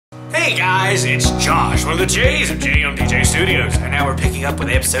Hey guys, it's Josh, one of the J's of Jmdjstudios, and now we're picking up with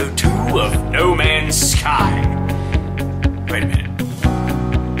episode 2 of No Man's Sky. Wait a minute.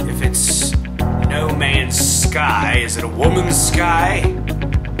 If it's No Man's Sky, is it a woman's sky?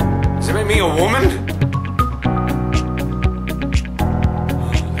 Does it make me a woman?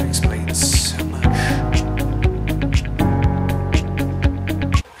 Oh, that explains so much.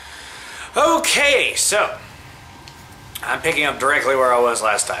 Okay, so I'm picking up directly where I was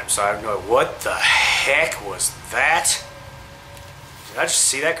last time, so I have no idea. What the heck was that? Did I just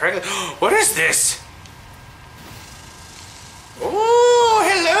see that correctly? What is this? Oh,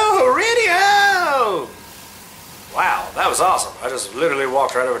 hello, radio! Wow, that was awesome. I just literally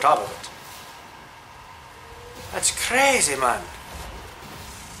walked right over top of it. That's crazy, man.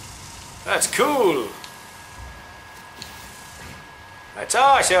 That's cool. That's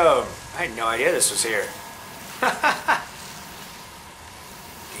awesome. I had no idea this was here.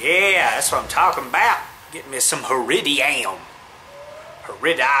 Yeah, that's what I'm talking about. Get me some Heridium.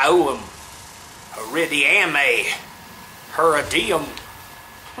 Heridium. Heridiame. Heridium.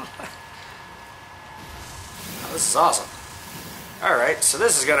 Oh, this is awesome. Alright, so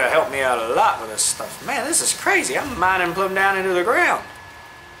this is going to help me out a lot with this stuff. Man, this is crazy. I'm mining plumb down into the ground.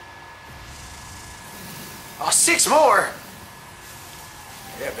 Oh, 6 more.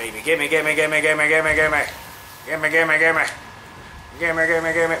 Yeah, baby. Gimme, gimme, gimme, gimme, gimme, gimme. Gimme, gimme, gimme. Gimme,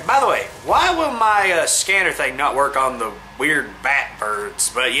 gimme, gimme. By the way, why will my scanner thing not work on the weird bat birds,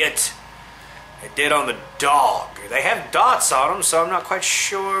 but yet it did on the dog? They have dots on them, so I'm not quite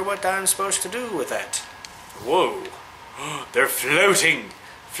sure what I'm supposed to do with that. Whoa. They're floating.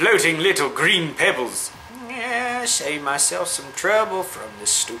 Floating little green pebbles. Yeah, save myself some trouble from this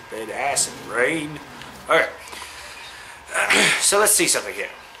stupid acid rain. Alright. So let's see something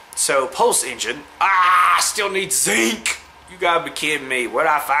here. So, pulse engine. Ah, still need zinc. You gotta be kidding me. Where'd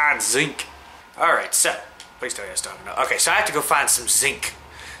I find zinc? Alright, so. Please tell me I still don't know. Okay, so I have to go find some zinc.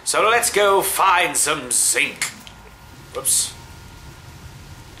 So let's go find some zinc. Whoops.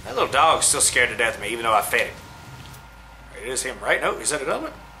 That little dog's still scared to death of me, even though I fed him. It is him, right? No, is that another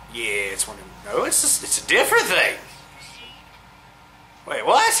one? Yeah, it's one of them. No, it's a different thing. Wait,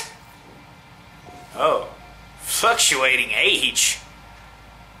 what? Oh. Fluctuating age.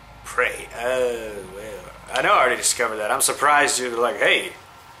 Pray. Well, I know I already discovered that. I'm surprised you're like, hey,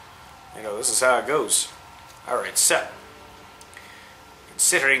 you know, this is how it goes. Alright, so.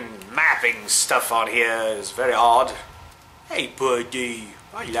 Considering mapping stuff on here is very odd. Hey, buddy.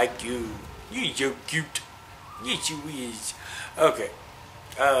 I like you. You're so cute. Yes, you is. Okay.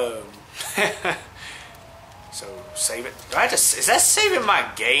 So, save it. Do I just, is that saving my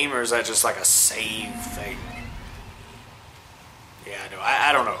game, or is that just like a save thing? Yeah, I know.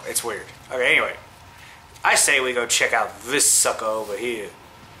 I don't know. It's weird. Okay, anyway. I say we go check out this sucker over here.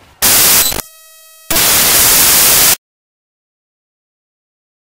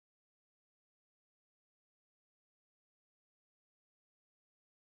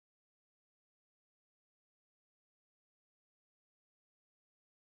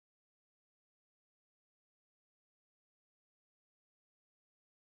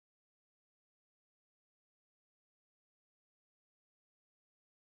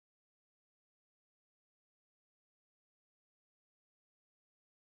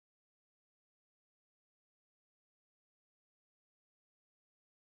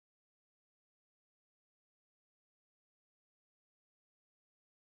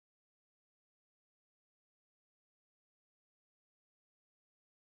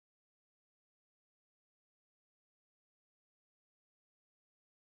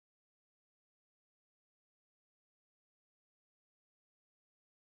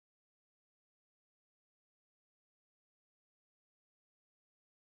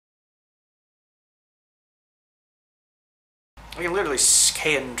 I can literally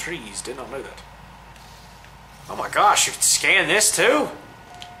scan trees. Did not know that. Oh my gosh, you can scan this too?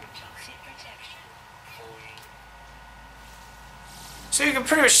 So you can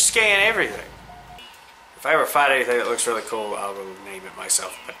pretty much scan everything. If I ever find anything that looks really cool, I'll name it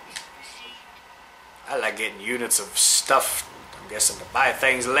myself. But I like getting units of stuff, I'm guessing, to buy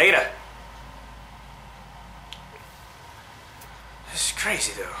things later. This is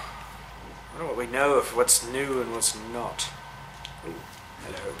crazy though. I wonder what we know of what's new and what's not. Ooh,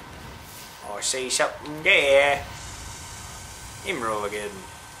 hello. Oh, I see something there. Emerald again.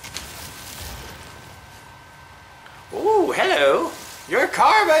 Ooh, hello. You're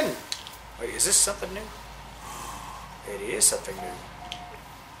carbon. Wait, is this something new? It is something new.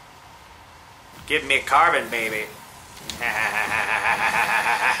 Give me carbon, baby.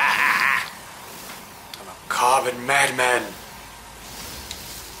 I'm a carbon madman.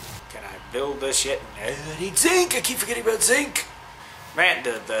 Can build this yet. I need zinc. I keep forgetting about zinc. Man,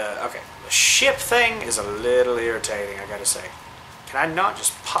 the ship thing is a little irritating, I gotta say. Can I not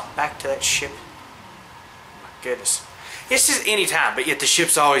just pop back to that ship? Oh my goodness. It's just any time, but yet the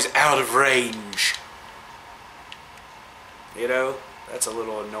ship's always out of range. You know, that's a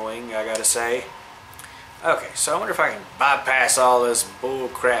little annoying, I gotta say. Okay, so I wonder if I can bypass all this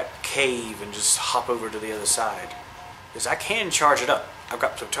bullcrap cave and just hop over to the other side. Because I can charge it up. I've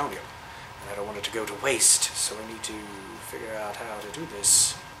got plutonium. And I don't want it to go to waste, so we need to figure out how to do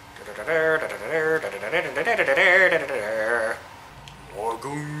this.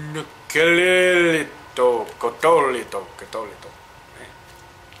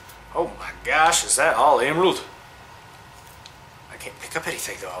 Oh my gosh, is that all emerald? I can't pick up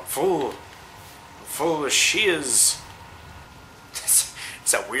anything though. I'm full of shiz.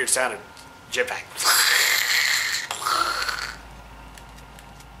 It's that weird sounding jetpack.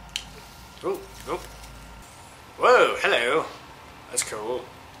 Oh, oh. Whoa, hello. That's cool.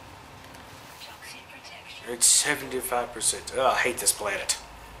 It's 75%. Oh, I hate this planet.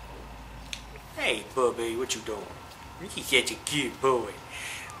 Hey, Bubby, what you doing? You're such a cute boy.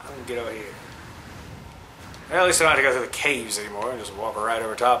 I'm gonna get over here. Well, at least I don't have to go through the caves anymore. I just walk right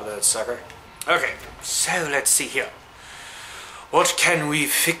over top of that sucker. Okay, so let's see here. What can we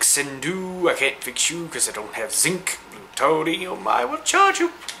fix and do? I can't fix you because I don't have zinc. Plutonium, I will charge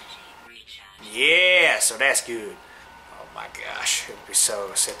you. Yeah, so that's good. Oh my gosh, it would be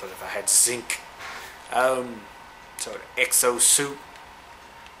so simple if I had zinc. So the exosuit.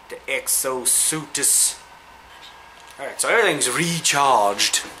 The exosuitus. Alright, so everything's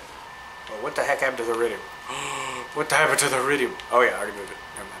recharged. Well, what the heck happened to the iridium? What happened to the iridium? Oh yeah, I already moved it.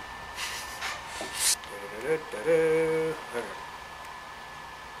 Never mind. Okay.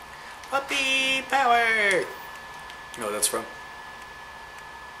 Puppy power! You know what that's from?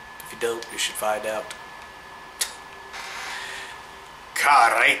 If you don't, you should find out.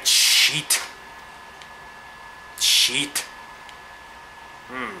 Alright, sheet. Sheet.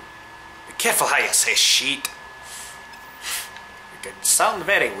 Be careful how you say sheet. It can sound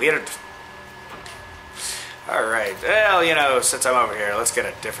very weird. Alright, well, you know, since I'm over here, let's get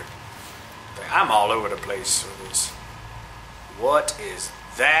a different thing. I'm all over the place with this. What is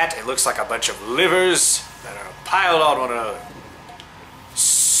that? It looks like a bunch of livers that are piled on one another.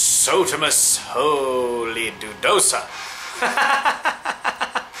 Sotimus holy dudosa.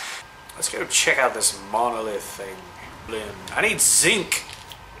 Let's go check out this monolith thing. Blend. I need zinc.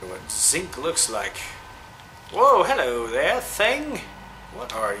 What zinc looks like. Whoa, hello there, thing.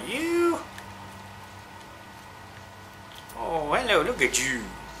 What are you? Oh, hello, look at you.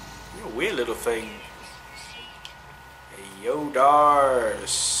 You're a weird little thing. A Yodar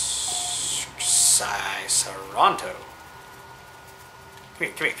Saronto. Come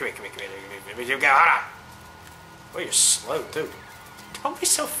here. Oh, you're slow, too. Don't be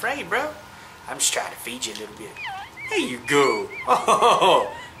so afraid, bro. I'm just trying to feed you a little bit. There you go. Oh,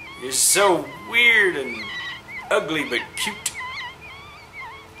 you're so weird and ugly, but cute.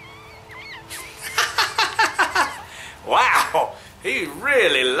 Wow, he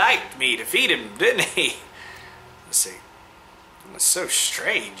really liked me to feed him, didn't he? Let's see. It was so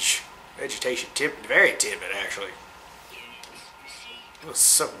strange. Vegetation very timid, actually. It was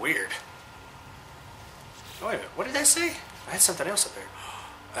so weird. Oh, wait a minute, what did that say? I had something else up there.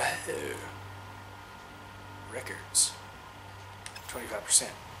 Oh. Records. 25%.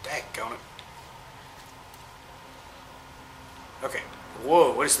 Daggone it. Okay.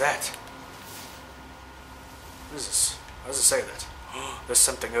 Whoa, what is that? What is this? How does it say that? There's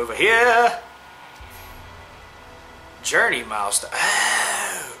something over here. Journey milestone.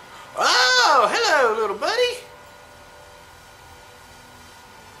 Oh. Oh, hello, little buddy.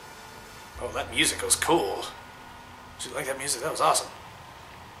 Oh, that music was cool. Did you like that music? That was awesome.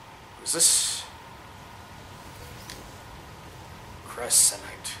 What is this?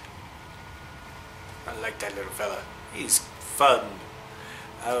 Crescenite. I like that little fella. He's fun.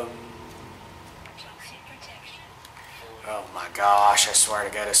 Oh my gosh, I swear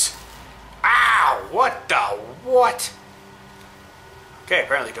to goodness. Ow! What the what? Okay,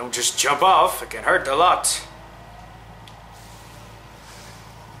 apparently don't just jump off. It can hurt a lot.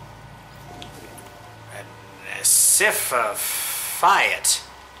 And Siphifiet.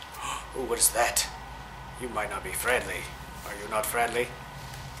 Oh, what is that? You might not be friendly. Are you not friendly?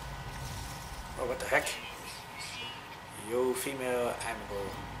 Oh, what the heck? Yo, female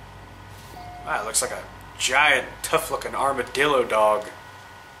animal. Wow, it looks like a giant, tough-looking armadillo dog.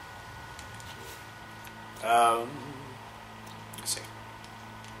 Let's see.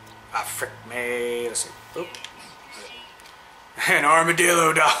 Ah, frick me. Let's see. Oop. An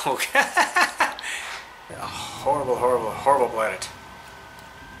armadillo dog. A horrible, horrible, horrible planet.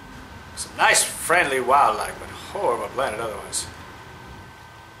 Some nice, friendly wildlife, but horrible planet otherwise.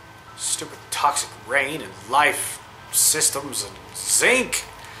 Stupid toxic rain and life systems and zinc.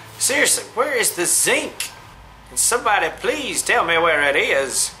 Seriously, where is the zinc? Can somebody please tell me where it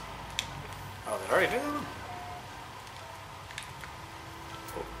is? Oh, they already did that one?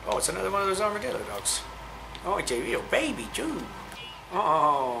 Oh, it's another one of those armadillo dogs. Oh, it's a real baby, too.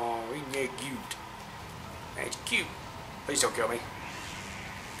 Oh, isn't that cute? That's cute. Please don't kill me.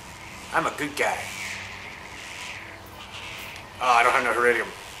 I'm a good guy. Oh, I don't have no iridium.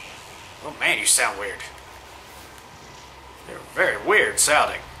 Oh man, you sound weird. They're very weird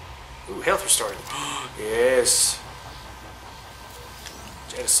sounding. Ooh, health restored. Yes.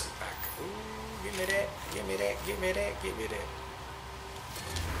 Jettison back. Ooh, give me that, give me that, give me that, give me that.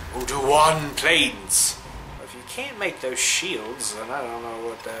 Ooh, to one planes. Well, if you can't make those shields, then I don't know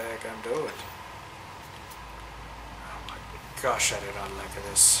what the heck I'm doing. Gosh, I do not like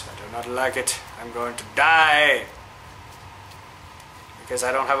this. I do not like it. I'm going to die. Because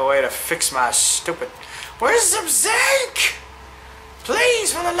I don't have a way to fix my stupid... Where's some zinc?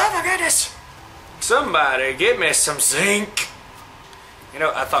 Please, for the love of goodness. Somebody give me some zinc. You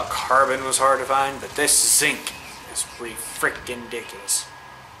know, I thought carbon was hard to find, but this zinc is pretty freaking ridiculous.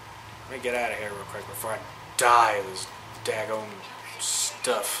 Let me get out of here real quick before I die of this daggone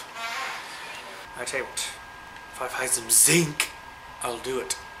stuff. I tell you what. If I find some zinc, I'll do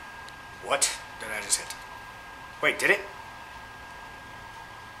it. What did I just hit? Wait, did it?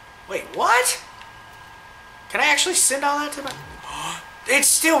 Wait, what? Can I actually send all that to my... It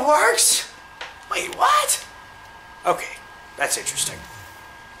still works? Wait, what? Okay, that's interesting.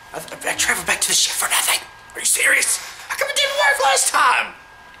 I traveled back to the ship for nothing. Are you serious? How come it didn't work last time?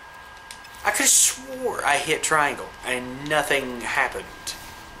 I could have swore I hit triangle and nothing happened.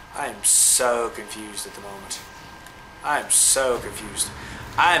 I am so confused at the moment. I'm so confused.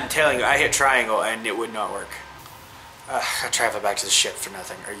 I'm telling you, I hit triangle and it would not work. I traveled back to the ship for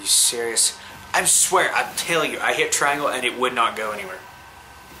nothing. Are you serious? I swear, I'm telling you, I hit triangle and it would not go anywhere.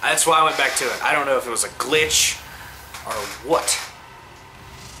 That's why I went back to it. I don't know if it was a glitch or what,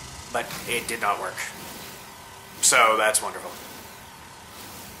 but it did not work. So that's wonderful.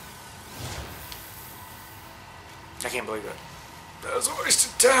 I can't believe it. That was a waste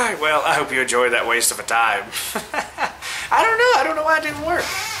of time. Well, I hope you enjoyed that waste of a time. I don't know. I don't know why it didn't work.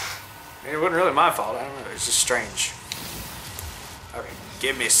 It wasn't really my fault. I don't know. It's just strange. Okay,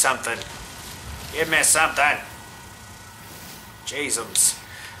 give me something. Give me something. Jeezums.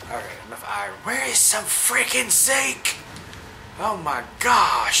 Okay, enough iron. Where is some freaking zinc? Oh my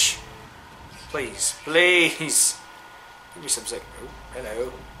gosh. Please, please. Give me some zinc. Oh,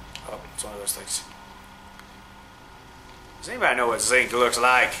 hello. Oh, it's one of those things. Does anybody know what zinc looks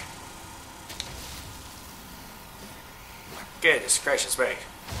like? My goodness gracious me.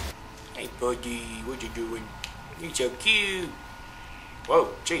 Hey buddy, what you doing? You're so cute.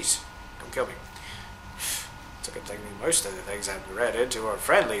 Whoa, jeez. Don't kill me. It's a good thing most of the things I've read into are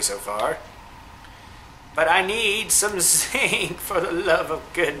friendly so far. But I need some zinc for the love of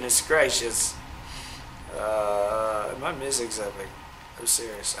goodness gracious. Am I missing something? I'm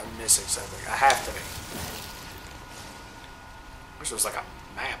serious, I'm missing something. I have to be. This was like a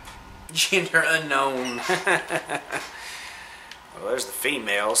map. Gender unknown. Well, there's the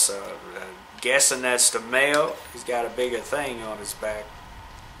female, so I'm guessing that's the male. He's got a bigger thing on his back.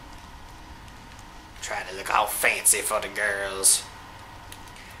 Trying to look all fancy for the girls.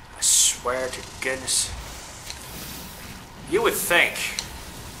 I swear to goodness. You would think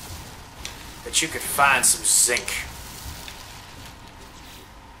that you could find some zinc.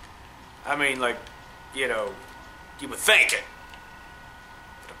 I mean, like, you know, you would think it.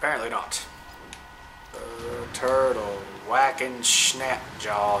 Apparently not. Turtle whacking snap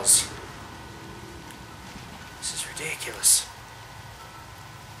jaws. This is ridiculous.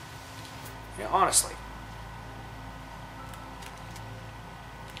 Yeah, honestly.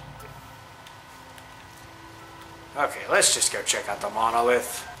 Okay, let's just go check out the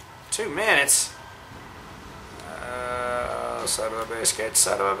monolith. 2 minutes. Son of a biscuit,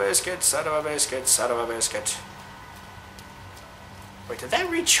 son of a biscuit, son of a biscuit, son of a biscuit. Wait, did that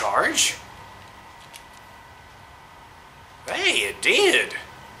recharge? Hey, it did.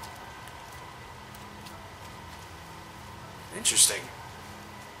 Interesting.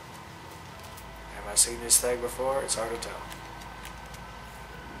 Have I seen this thing before? It's hard to tell.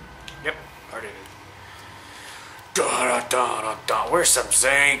 Yep, already did. Da da da da da. Where's some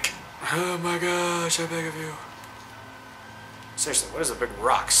zinc? Oh my gosh, I beg of you. Seriously, what is the big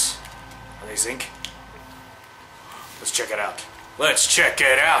rocks? Are they zinc? Let's check it out. Let's check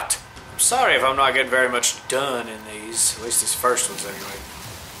it out. I'm sorry if I'm not getting very much done in these. At least these first ones anyway.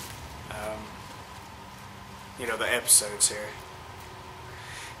 You know, the episodes here.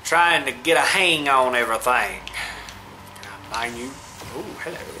 Trying to get a hang on everything. Can I mine you? Oh,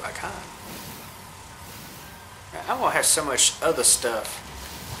 hello, I can. I won't have so much other stuff.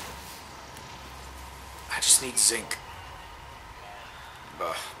 I just need zinc.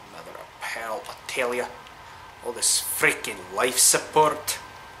 Ugh, mother of pearl, I tell ya. All this freaking life support.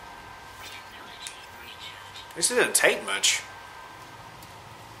 This didn't take much.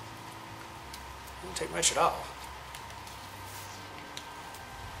 Didn't take much at all.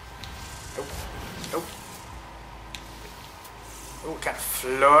 Nope. Nope. Oh, what kind of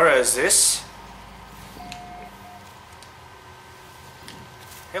flora is this?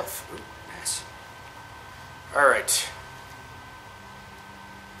 Health. Ooh, nice. Alright.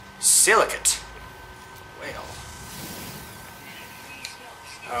 Silicate. Well.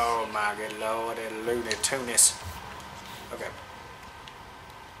 Oh my good lord, Looney Tunes. Okay.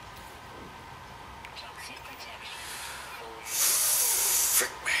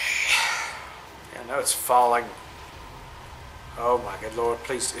 Frick me. Yeah, I know it's falling. Oh my good lord,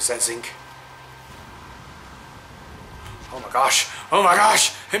 please, is that zinc? Oh my gosh, oh my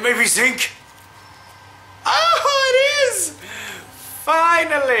gosh, it may be zinc! Oh, it is!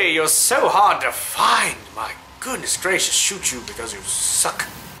 Finally, you're so hard to find. My goodness gracious, shoot you because you suck.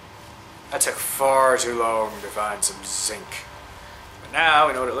 That took far too long to find some zinc. But now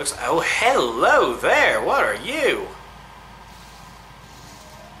we know what it looks like. Oh, hello there, what are you?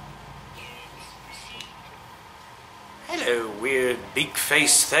 Hello, weird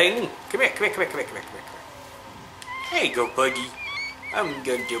beak-faced thing. Come here, come here, come here, come here, come here, come here. There you go, buddy. I'm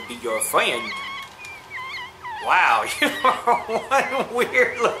going to be your friend. Wow, you are one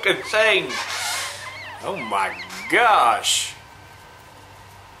weird looking thing. Oh my gosh.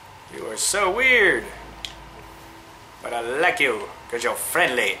 You are so weird. But I like you, because you're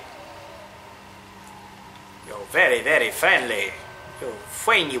friendly. You're very, very friendly. You're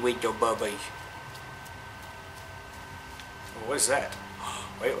friendly with your bubby. What is that?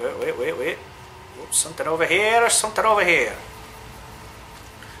 Wait, wait, wait, wait, wait. Oops, something over here, something over here.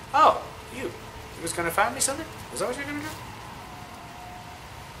 Oh, you. You was gonna find me something? Is that what you're gonna do?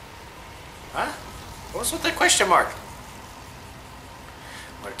 Huh? What's with the question mark?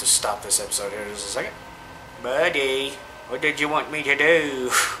 I'm going to stop this episode here just a second. Buddy, what did you want me to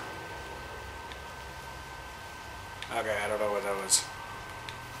do? Okay, I don't know what that was.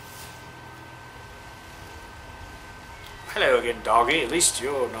 Hello again, doggy. At least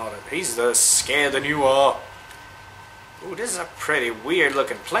you're not. He's less scared than you are. Ooh, this is a pretty weird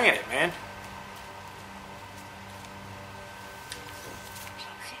looking planet, man.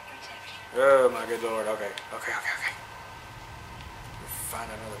 Oh my good lord. Okay, okay, okay, okay. Find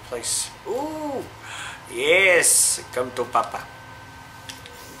another place. Ooh, yes. Come to Papa.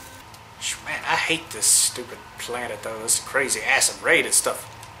 Man, I hate this stupid planet though. This crazy acid rain and stuff.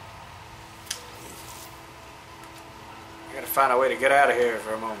 I gotta find a way to get out of here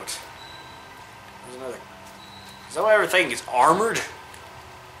for a moment. There's another. Is that why everything is armored?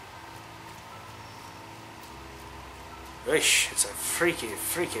 Ish, it's a freaky,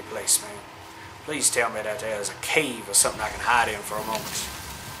 freaky place, man. Please tell me that there's a cave or something I can hide in for a moment.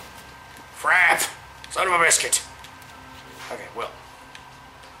 Crap! Son of a biscuit! Okay, well.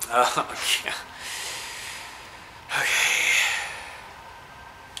 Yeah. Okay.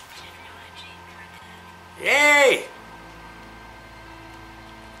 Yay!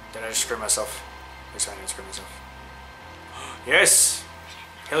 Did I just screw myself? At least I didn't screw myself. Yes!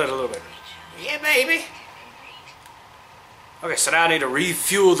 Kill it a little bit. Yeah, baby! Okay, so now I need to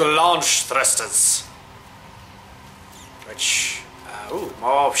refuel the launch thrusters. Which, ooh,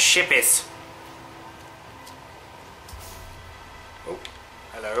 more shippies. Oh,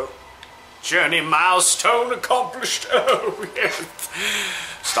 hello. Journey milestone accomplished. Oh, yes.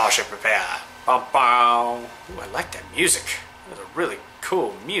 Starship repair. Bum, bum. Ooh, I like that music. That was a really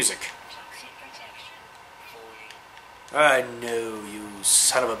cool music. I know, you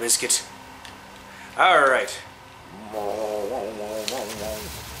son of a biscuit. Alright.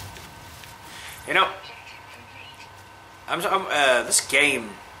 You know, this game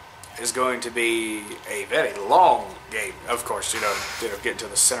is going to be a very long game, of course, you know, getting to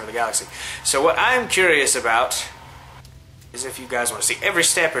the center of the galaxy. So what I'm curious about is if you guys want to see every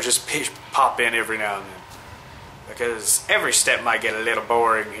step or just pop in every now and then. Because every step might get a little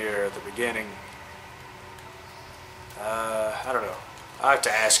boring here at the beginning. I don't know. I have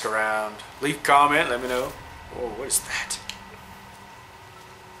to ask around. Leave a comment, let me know. Whoa, what is that?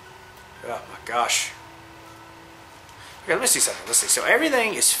 Oh my gosh. Okay, let's see something. Let's see. So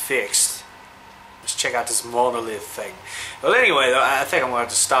everything is fixed. Let's check out this monolith thing. Well, anyway, though, I think I'm going to have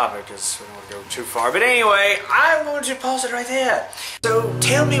to stop it because we don't want to go too far. But anyway, I'm going to pause it right there. So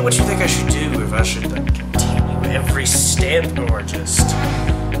tell me what you think I should do. If I should continue every step or just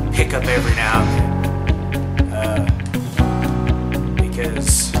pick up every now and then.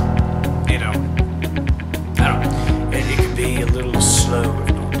 Because, you know, I don't know. It could be a little slow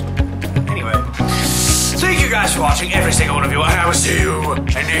if not. Anyway, thank you guys for watching, every single one of you, and I will see you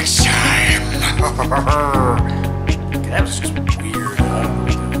next time. That was just weird. I don't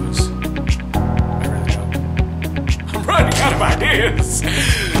know what that was. I really don't. I'm running out of ideas.